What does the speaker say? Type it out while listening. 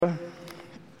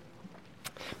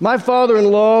My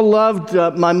father-in-law loved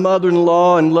my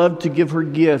mother-in-law and loved to give her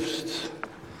gifts.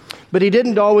 But he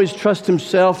didn't always trust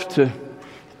himself to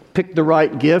pick the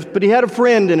right gift. But he had a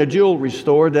friend in a jewelry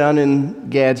store down in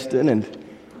Gadsden, and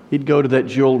he'd go to that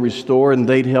jewelry store and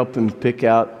they'd help him pick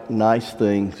out nice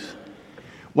things.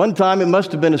 One time, it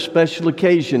must have been a special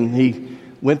occasion. He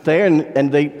went there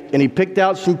and he picked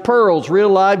out some pearls, real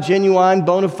live, genuine,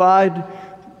 bona fide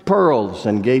pearls,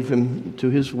 and gave them to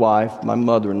his wife, my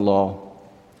mother-in-law.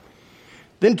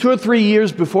 Then 2 or 3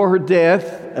 years before her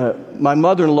death, my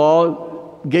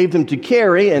mother-in-law gave them to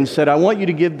Carrie and said, "I want you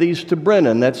to give these to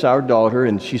Brennan." That's our daughter.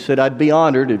 And she said, "I'd be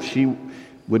honored if she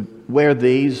would wear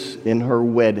these in her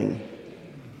wedding."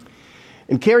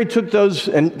 And Carrie took those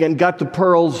and got the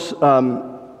pearls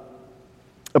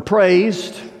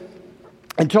appraised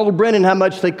and told Brennan how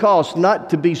much they cost,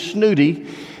 not to be snooty,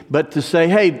 but to say,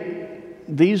 "Hey,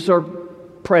 these are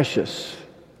precious.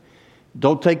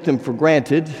 Don't take them for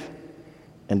granted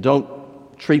and don't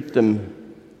treat them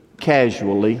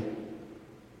casually."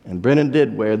 And Brennan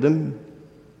did wear them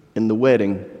in the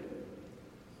wedding.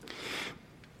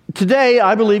 Today,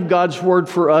 I believe God's word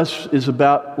for us is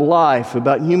about life,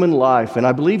 about human life. And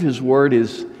I believe his word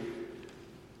is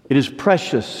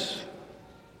precious.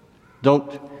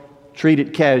 Don't treat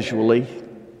it casually.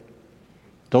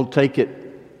 Don't take it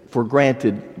for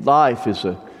granted. Life is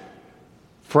a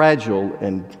fragile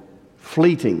and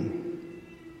fleeting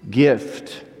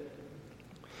gift.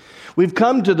 We've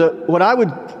come to what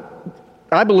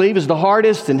I believe is the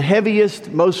hardest and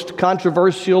heaviest, most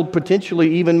controversial,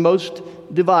 potentially even most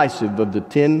divisive of the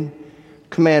 10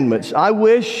 Commandments. I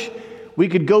wish we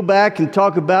could go back and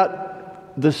talk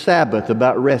about the Sabbath,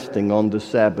 about resting on the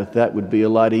Sabbath. That would be a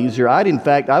lot easier.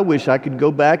 I wish I could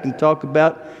go back and talk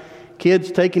about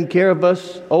kids taking care of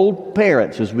us old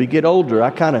parents as we get older.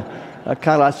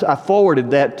 I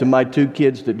forwarded that to my 2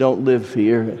 kids that don't live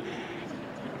here.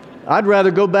 I'd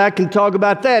rather go back and talk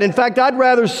about that. In fact, I'd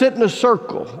rather sit in a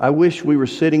circle. I wish we were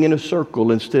sitting in a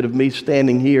circle instead of me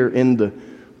standing here in the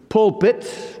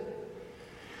pulpit.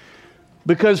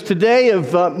 Because today,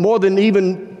 more than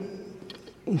even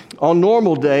on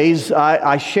normal days,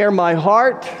 I share my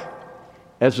heart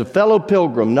as a fellow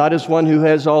pilgrim, not as one who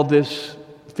has all this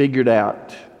figured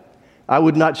out. I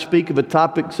would not speak of a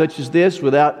topic such as this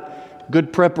without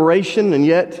good preparation, and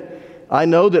yet I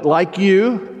know that, like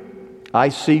you, I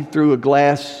see through a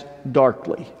glass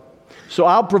darkly. So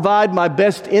I'll provide my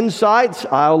best insights.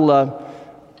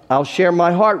 I'll share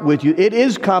my heart with you. It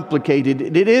is complicated.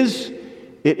 It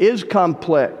is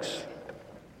complex.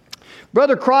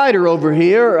 Brother Kreider over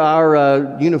here,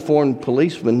 our uniformed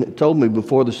policeman, told me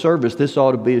before the service this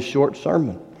ought to be a short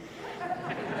sermon.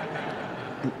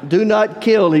 Do not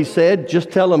kill, he said.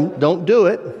 Just tell them don't do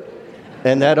it,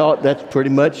 and that's pretty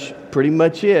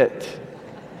much it.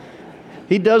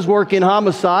 He does work in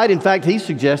homicide. In fact, he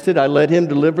suggested I let him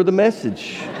deliver the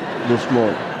message this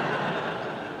morning.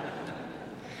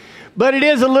 But it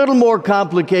is a little more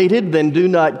complicated than do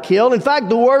not kill. In fact,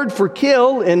 the word for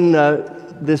kill in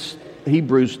this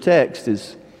Hebrews text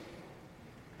is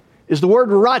the word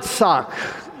ratzak.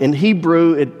 In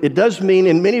Hebrew, it does mean,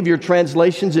 in many of your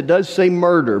translations, it does say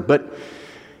murder.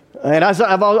 And as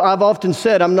I've often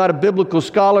said, I'm not a biblical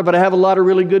scholar, but I have a lot of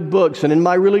really good books. And in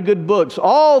my really good books,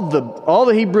 all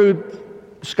the Hebrew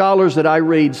scholars that I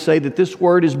read say that this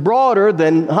word is broader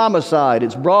than homicide.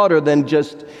 It's broader than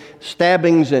just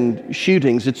stabbings and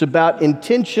shootings. It's about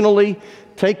intentionally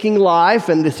taking life,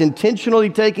 and this intentionally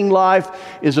taking life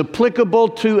is applicable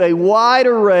to a wide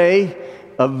array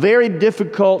of very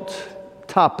difficult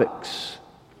topics.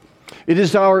 It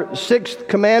is our 6th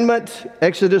commandment,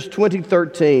 Exodus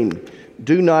 20:13.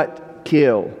 Do not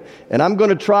kill. And I'm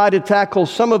going to try to tackle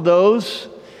some of those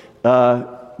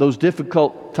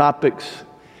difficult topics.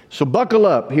 So buckle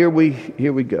up. Here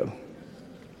we go.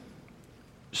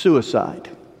 Suicide.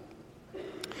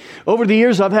 Over the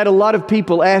years, I've had a lot of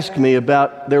people ask me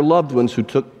about their loved ones who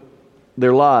took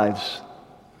their lives.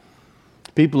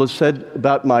 People have said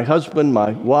about my husband,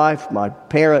 my wife, my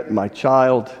parent, my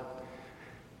child.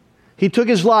 He took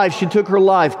his life, she took her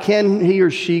life. Can he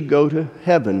or she go to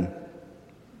heaven?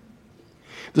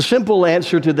 The simple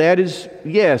answer to that is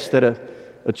yes, that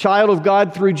a child of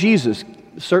God through Jesus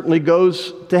certainly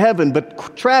goes to heaven.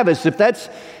 But Travis, if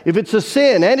it's a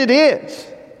sin, and it is,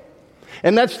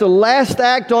 and that's the last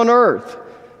act on earth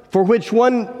for which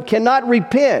one cannot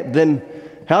repent, then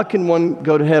how can one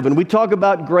go to heaven? We talk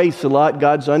about grace a lot,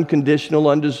 God's unconditional,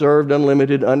 undeserved,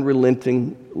 unlimited,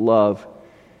 unrelenting love.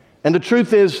 And the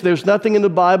truth is, there's nothing in the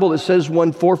Bible that says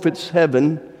one forfeits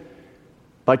heaven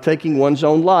by taking one's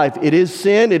own life. It is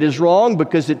sin, it is wrong,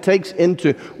 because it takes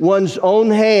into one's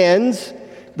own hands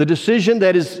the decision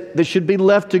that should be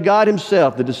left to God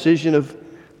Himself, the decision of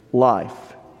life.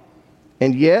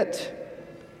 And yet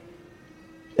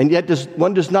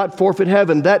one does not forfeit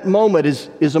heaven. That moment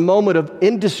is a moment of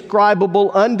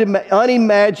indescribable,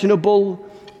 unimaginable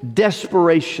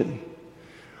desperation,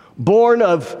 born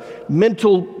of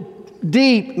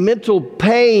deep mental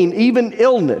pain, even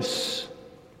illness.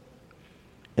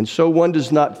 And so one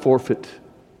does not forfeit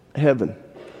heaven.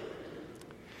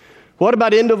 What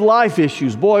about end-of-life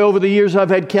issues? Boy, over the years I've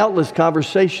had countless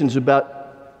conversations about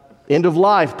end of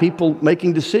life, people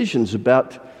making decisions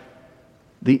about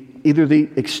either the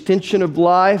extension of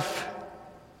life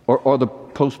or the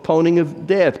postponing of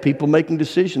death. People making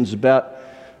decisions about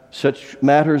such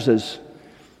matters as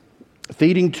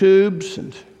feeding tubes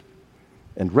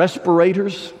and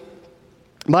respirators.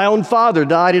 My own father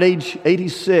died at age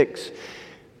 86.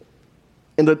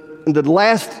 In the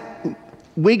last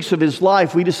weeks of his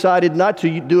life, we decided not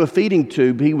to do a feeding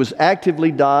tube. He was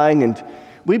actively dying, and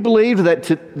we believed that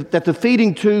the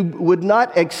feeding tube would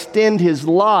not extend his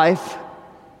life,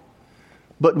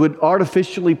 but would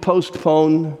artificially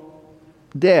postpone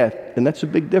death. And that's a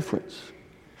big difference.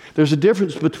 There's a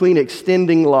difference between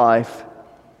extending life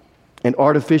and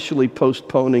artificially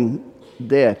postponing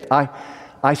death.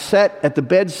 I sat at the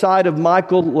bedside of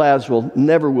Michael Laswell.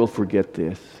 Never will forget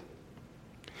this.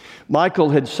 Michael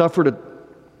had suffered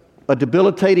a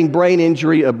debilitating brain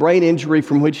injury, a brain injury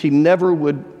from which he never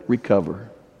would recover.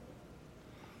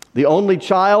 The only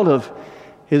child of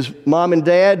his mom and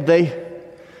dad,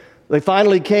 they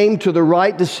finally came to the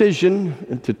right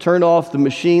decision to turn off the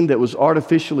machine that was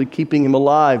artificially keeping him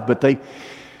alive, but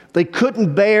they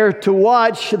couldn't bear to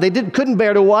watch. Couldn't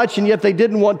bear to watch, and yet they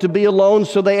didn't want to be alone,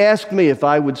 so they asked me if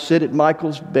I would sit at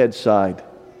Michael's bedside.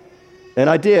 And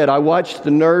I did. I watched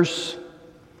the nurse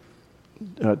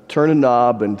turn a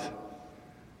knob, and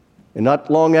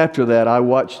not long after that, I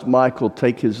watched Michael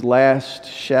take his last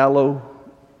shallow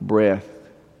breath.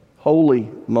 Holy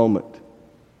moment.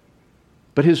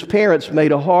 But his parents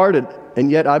made a hard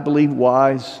and yet, I believe,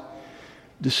 wise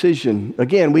decision.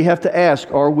 Again, we have to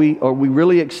ask, are we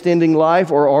really extending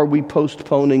life, or are we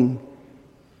postponing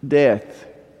death?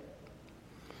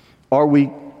 Are we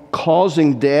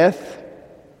causing death,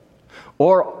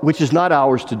 which is not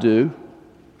ours to do,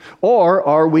 or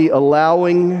are we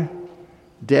allowing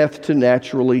death to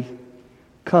naturally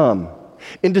come?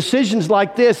 In decisions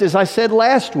like this, as I said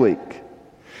last week,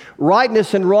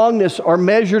 rightness and wrongness are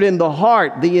measured in the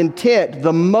heart, the intent,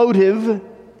 the motive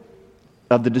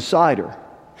of the decider.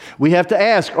 We have to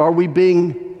ask, are we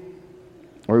being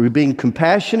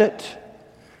compassionate?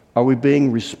 Are we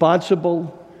being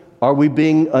responsible? Are we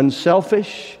being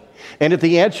unselfish? And if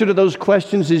the answer to those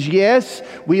questions is yes,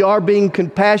 we are being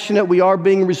compassionate, we are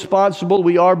being responsible,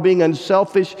 we are being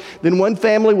unselfish, then one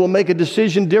family will make a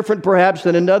decision different perhaps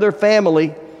than another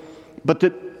family, but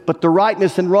the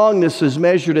rightness and wrongness is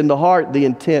measured in the heart, the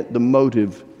intent, the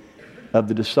motive of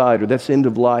the decider. That's end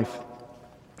of life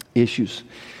issues.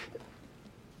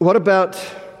 What about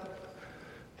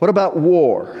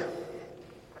war?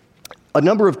 A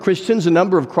number of Christians, a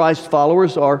number of Christ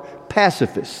followers are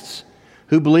pacifists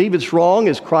who believe it's wrong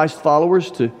as Christ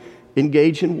followers to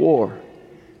engage in war.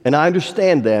 And I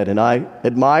understand that, and I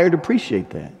admire and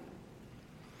appreciate that.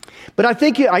 But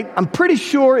I'm pretty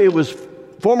sure it was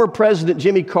former President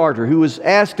Jimmy Carter who was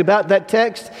asked about that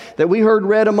text that we heard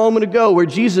read a moment ago, where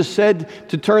Jesus said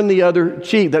to turn the other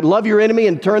cheek, that love your enemy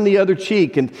and turn the other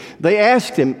cheek. And they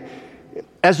asked him,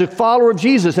 as a follower of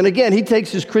Jesus, and again, he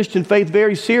takes his Christian faith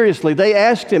very seriously. They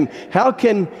asked him,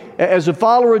 as a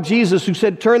follower of Jesus who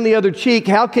said, turn the other cheek,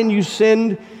 how can you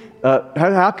send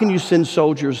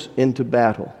soldiers into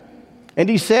battle? And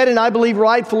he said, and I believe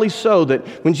rightfully so, that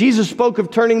when Jesus spoke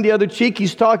of turning the other cheek,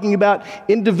 he's talking about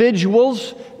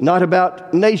individuals, not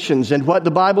about nations. And what the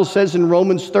Bible says in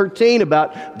Romans 13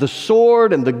 about the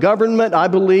sword and the government, I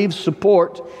believe,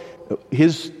 support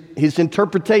his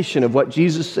interpretation of what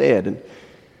Jesus said.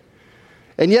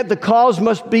 And yet the cause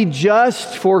must be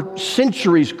just. For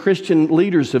centuries, Christian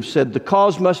leaders have said the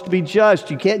cause must be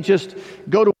just. You can't just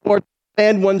go to war to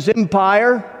expand one's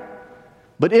empire.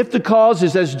 But if the cause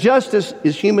is as just as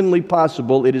is humanly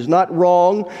possible, it is not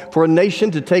wrong for a nation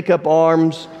to take up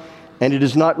arms, and it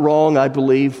is not wrong, I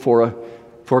believe, for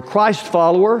a Christ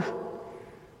follower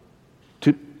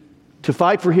to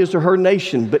fight for his or her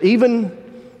nation. But even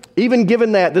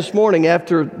given that, this morning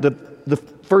after the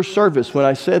first service, when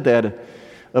I said that,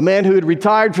 a man who had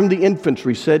retired from the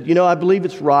infantry said, I believe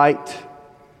it's right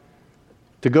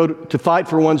to go to fight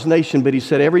for one's nation, but he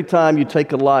said, every time you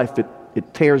take a life,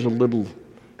 it tears a little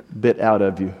bit out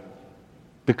of you,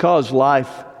 because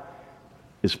life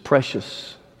is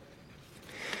precious.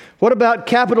 What about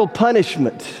capital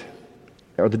punishment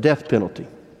or the death penalty?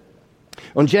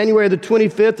 On January the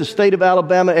 25th, the state of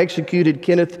Alabama executed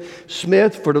Kenneth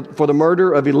Smith for the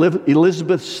murder of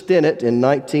Elizabeth Stinnett in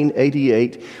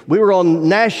 1988. We were on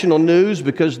national news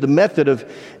because the method of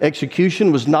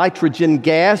execution was nitrogen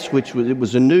gas, it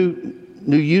was a new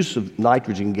use of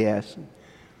nitrogen gas.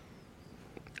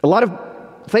 A lot of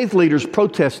faith leaders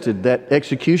protested that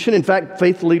execution. In fact,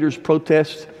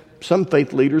 some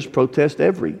faith leaders protest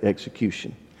every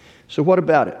execution. So what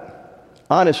about it?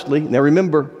 Honestly, now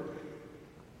remember,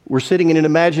 we're sitting in an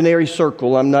imaginary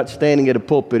circle. I'm not standing at a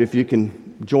pulpit, if you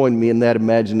can join me in that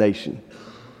imagination.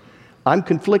 I'm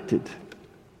conflicted.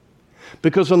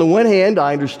 Because on the one hand,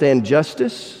 I understand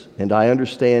justice and I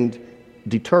understand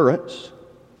deterrence.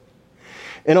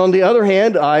 And on the other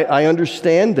hand, I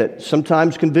understand that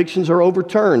sometimes convictions are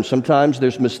overturned. Sometimes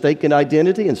there's mistaken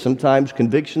identity, and sometimes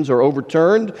convictions are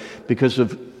overturned because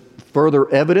of further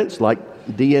evidence like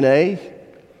DNA.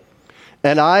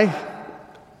 And I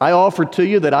offer to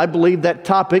you that I believe that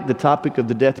the topic of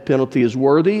the death penalty, is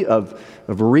worthy of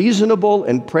reasonable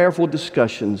and prayerful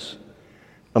discussions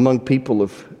among people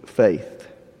of faith.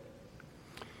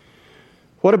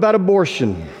 What about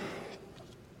abortion?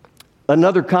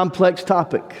 Another complex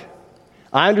topic.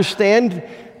 I understand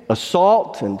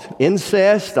assault and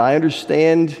incest. I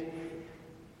understand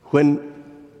when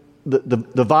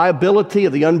the viability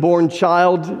of the unborn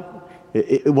child,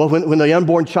 when the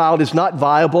unborn child is not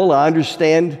viable. I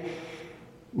understand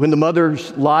when the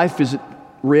mother's life is at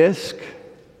risk.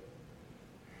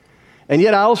 And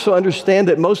yet I also understand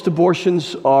that most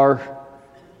abortions are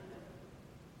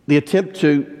the attempt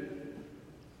to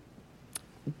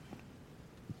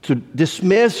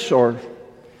dismiss or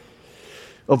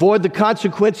avoid the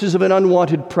consequences of an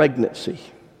unwanted pregnancy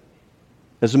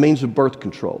as a means of birth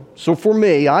control. So for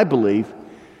me, I believe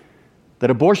that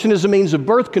abortion as a means of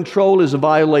birth control is a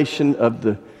violation of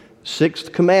the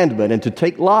sixth commandment, and to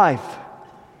take life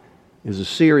is a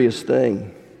serious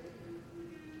thing.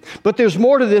 But there's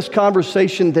more to this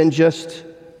conversation than just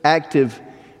active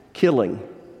killing.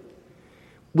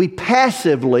 We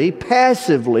passively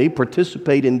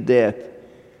participate in death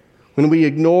when we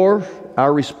ignore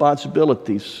our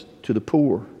responsibilities to the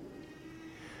poor.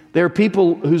 There are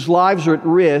people whose lives are at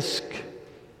risk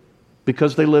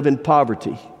because they live in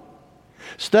poverty.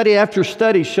 Study after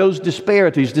study shows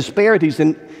disparities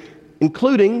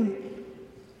including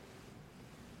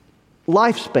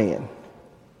lifespan.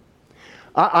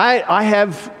 I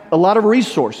have a lot of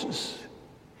resources,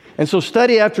 and so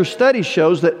study after study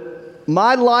shows that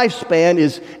my lifespan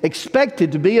is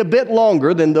expected to be a bit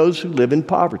longer than those who live in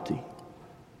poverty.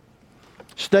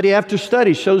 Study after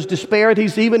study shows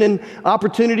disparities even in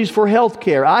opportunities for health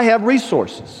care. I have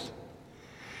resources,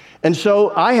 and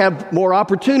so I have more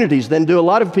opportunities than do a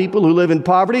lot of people who live in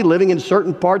poverty, living in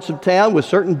certain parts of town with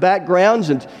certain backgrounds.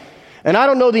 And I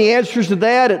don't know the answers to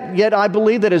that, yet I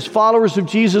believe that as followers of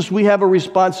Jesus, we have a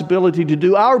responsibility to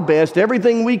do our best,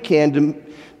 everything we can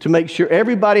to make sure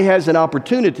everybody has an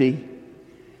opportunity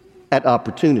at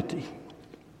opportunity.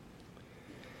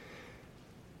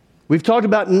 We've talked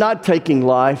about not taking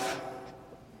life,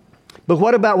 but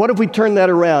what if we turn that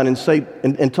around and say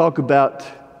and talk about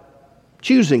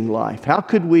choosing life? How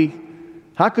could we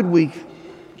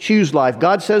choose life?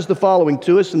 God says the following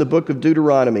to us in the book of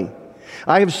Deuteronomy: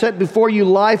 I have set before you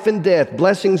life and death,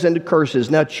 blessings and curses.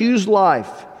 Now choose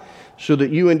life so that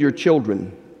you and your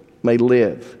children may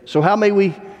live. So how may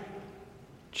we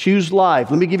choose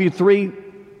life? Let me give you 3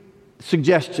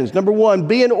 suggestions. Number 1,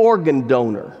 be an organ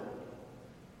donor.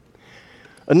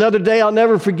 Another day I'll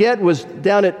never forget was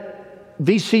down at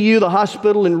VCU, the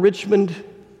hospital in Richmond,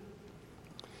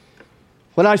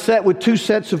 when I sat with 2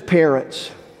 sets of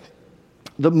parents,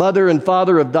 the mother and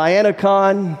father of Diana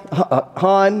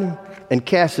Hahn and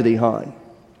Cassidy Hahn,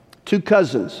 2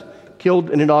 cousins killed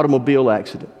in an automobile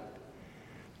accident.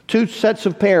 2 sets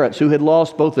of parents who had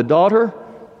lost both a daughter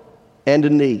and a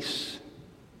niece.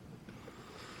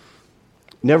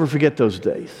 Never forget those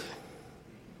days.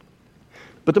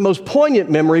 But the most poignant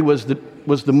memory was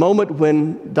the moment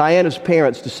when Diana's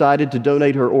parents decided to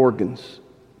donate her organs.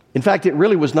 In fact, it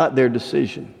really was not their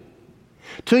decision.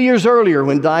 2 years earlier,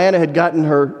 when Diana had gotten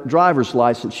her driver's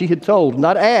license, she had told,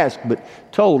 not asked, but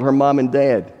told her mom and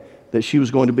dad that she was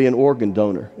going to be an organ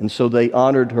donor. And so they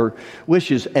honored her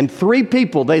wishes. And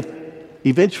they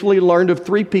eventually learned of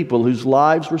 3 people whose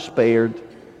lives were spared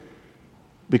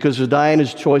because of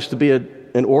Diana's choice to be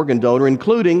an organ donor,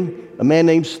 including a man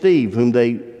named Steve, whom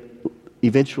they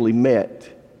eventually met.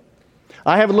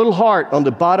 I have a little heart on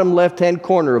the bottom left-hand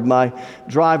corner of my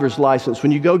driver's license.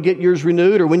 When you go get yours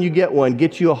renewed, or when you get one,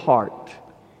 get you a heart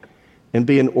and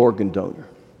be an organ donor.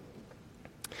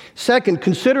 Second,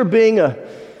 consider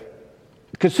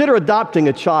adopting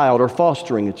a child or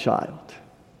fostering a child.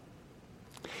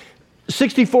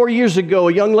 64 years ago,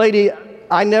 a young lady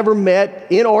I never met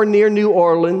in or near New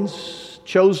Orleans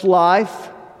chose life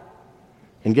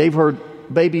and gave her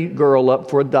baby girl up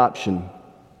for adoption.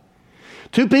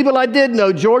 Two people I did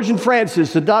know, George and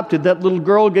Francis, adopted that little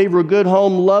girl, gave her a good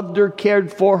home, loved her,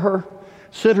 cared for her,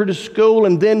 sent her to school,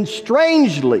 and then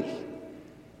strangely,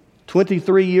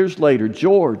 23 years later,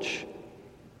 George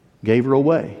gave her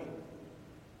away.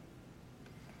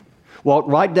 Walked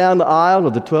right down the aisle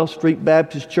of the 12th Street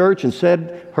Baptist Church and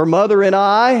said, her mother and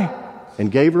I, and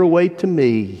gave her away to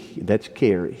me. That's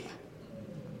Carrie.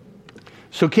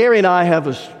 So Carrie and I have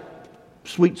a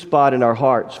sweet spot in our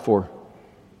hearts for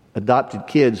adopted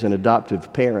kids and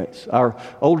adoptive parents. Our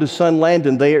oldest son,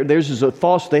 Landon, they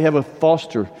have a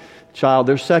foster child.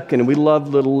 They're second, and we love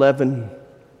little Levin.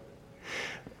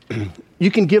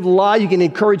 You can give life, you can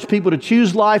encourage people to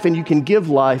choose life, and you can give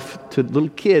life to little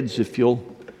kids if you'll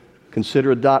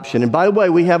consider adoption. And by the way,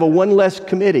 we have a One Less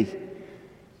committee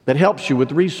that helps you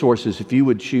with resources if you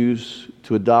would choose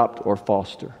to adopt or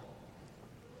foster.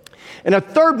 And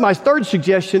my third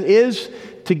suggestion is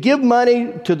to give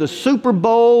money to the Super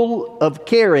Bowl of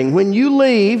caring. When you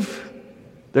leave,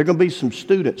 there are going to be some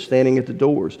students standing at the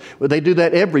doors. Well, they do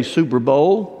that every Super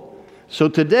Bowl. So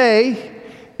today,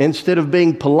 instead of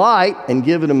being polite and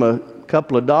giving them a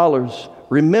couple of dollars,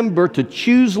 remember to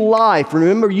choose life.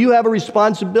 Remember, you have a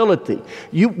responsibility.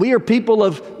 We are people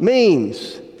of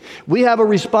means. We have a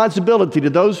responsibility to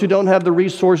those who don't have the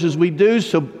resources we do,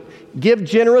 so give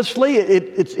generously.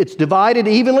 It's divided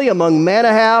evenly among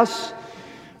Manna House,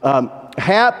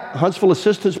 HAP, Huntsville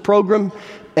Assistance Program,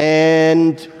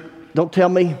 and don't tell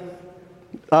me,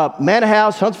 Manna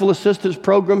House, Huntsville Assistance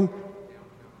Program,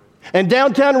 and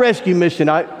Downtown Rescue Mission.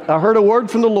 I heard a word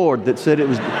from the Lord that said it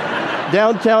was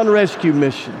Downtown Rescue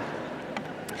Mission.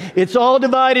 It's all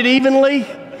divided evenly.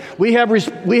 We have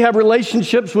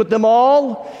relationships with them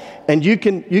all, and you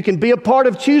can be a part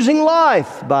of choosing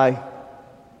life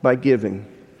by giving.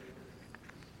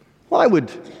 Why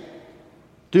would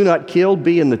do not kill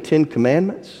be in the 10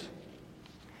 Commandments?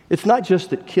 It's not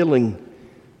just that killing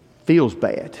feels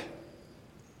bad.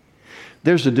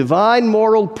 There's a divine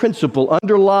moral principle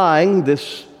underlying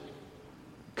this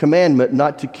commandment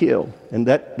not to kill. And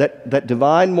that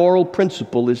divine moral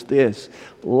principle is this: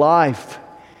 life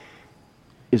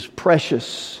is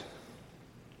precious.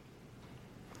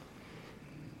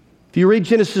 If you read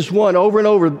Genesis 1 over and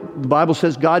over, the Bible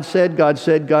says God said, God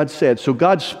said, God said. So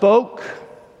God spoke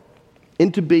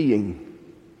into being.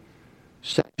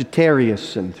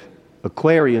 Sagittarius and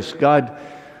Aquarius, God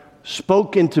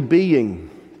spoke into being.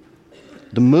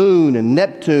 The moon and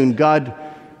Neptune, God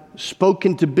spoke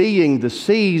into being. The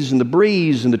seas and the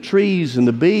breeze and the trees and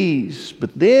the bees.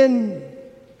 But then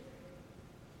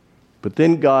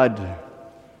God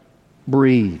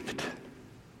breathed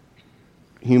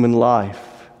human life.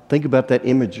 Think about that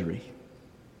imagery.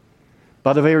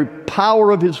 By the very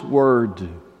power of His Word,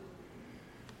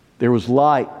 there was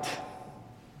light.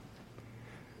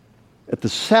 At the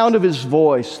sound of His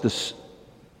voice,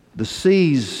 the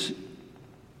seas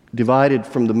divided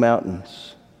from the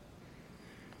mountains.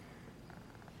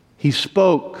 He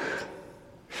spoke,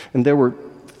 and there were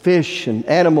fish and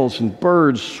animals and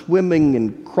birds swimming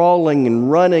and crawling and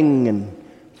running and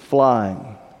flying.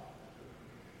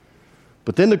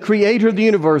 But then the Creator of the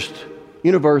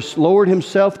universe lowered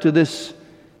Himself to this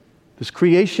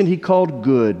creation He called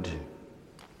good.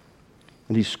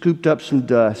 And He scooped up some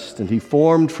dust, and He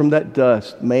formed from that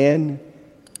dust man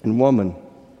and woman.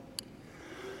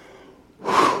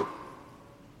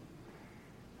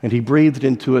 And He breathed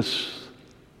into us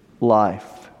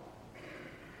life.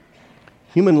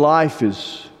 Human life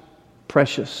is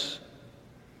precious.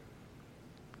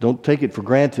 Don't take it for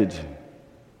granted,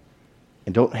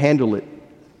 and don't handle it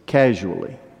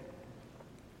casually.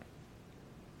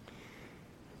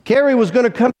 Carrie was going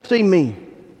to come see me.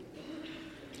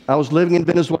 I was living in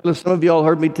Venezuela. Some of y'all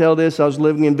heard me tell this. I was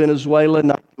living in Venezuela.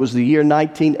 It was the year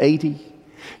 1980.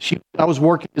 I was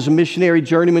working as a missionary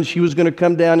journeyman. She was going to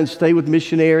come down and stay with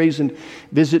missionaries and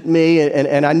visit me.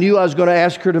 And I knew I was going to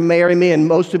ask her to marry me. And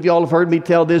most of y'all have heard me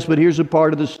tell this, but here's a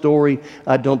part of the story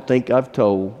I don't think I've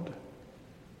told.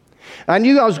 I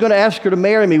knew I was going to ask her to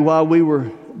marry me while we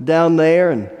were down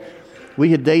there. And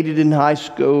we had dated in high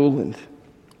school. And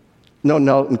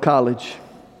no, in college.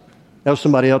 That was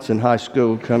somebody else in high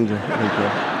school.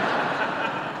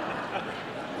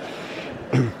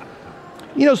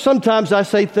 You know, sometimes I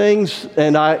say things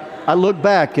and I look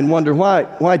back and wonder,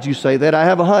 why'd you say that? I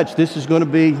have a hunch this is going to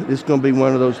be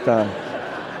one of those times.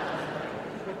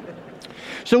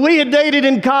 So we had dated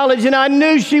in college, and I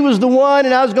knew she was the one,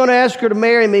 and I was going to ask her to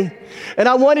marry me. And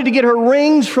I wanted to get her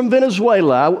rings from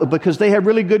Venezuela because they had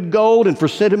really good gold, and for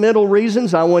sentimental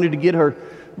reasons, I wanted to get her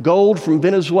gold from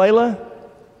Venezuela.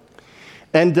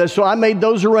 And so I made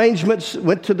those arrangements,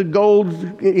 went to the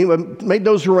gold, made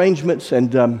those arrangements,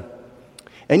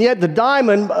 and yet the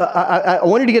diamond, I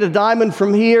wanted to get a diamond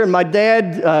from here, and my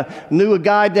dad knew a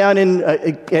guy down in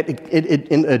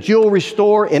a jewelry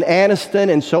store in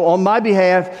Anniston, and so on my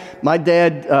behalf, my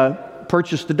dad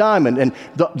purchased the diamond. And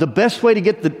the best way to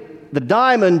get the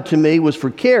diamond to me was for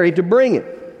Carrie to bring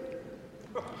it.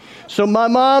 So my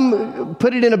mom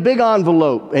put it in a big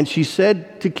envelope, and she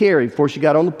said to Carrie before she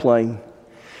got on the plane,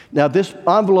 now this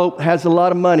envelope has a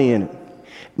lot of money in it.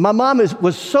 My mom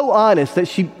was so honest that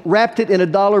she wrapped it in a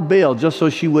dollar bill just so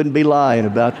she wouldn't be lying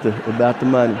about the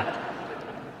money.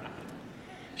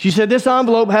 She said, this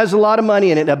envelope has a lot of money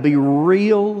in it. Now be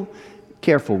real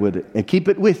careful with it and keep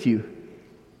it with you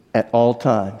at all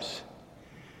times.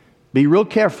 Be real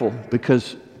careful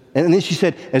because, and then she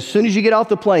said, as soon as you get off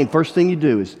the plane, first thing you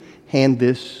do is hand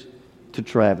this to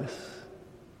Travis.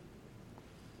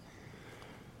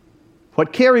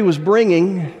 What Carrie was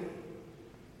bringing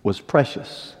was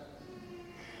precious.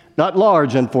 Not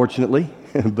large, unfortunately,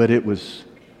 but it was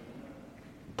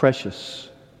precious.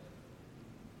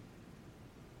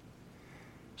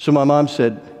 So my mom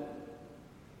said,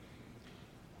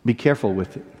 be careful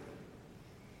with it.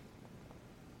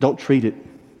 Don't treat it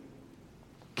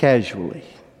casually.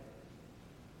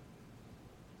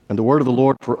 And the word of the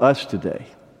Lord for us today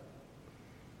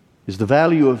is the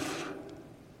value of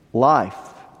life,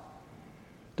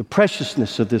 the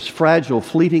preciousness of this fragile,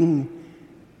 fleeting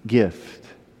gift.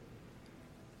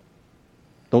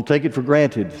 Don't take it for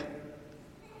granted.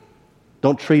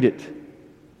 Don't treat it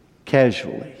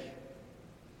casually.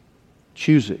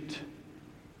 Choose it.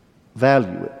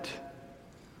 Value it.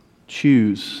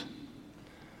 Choose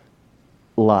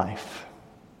life.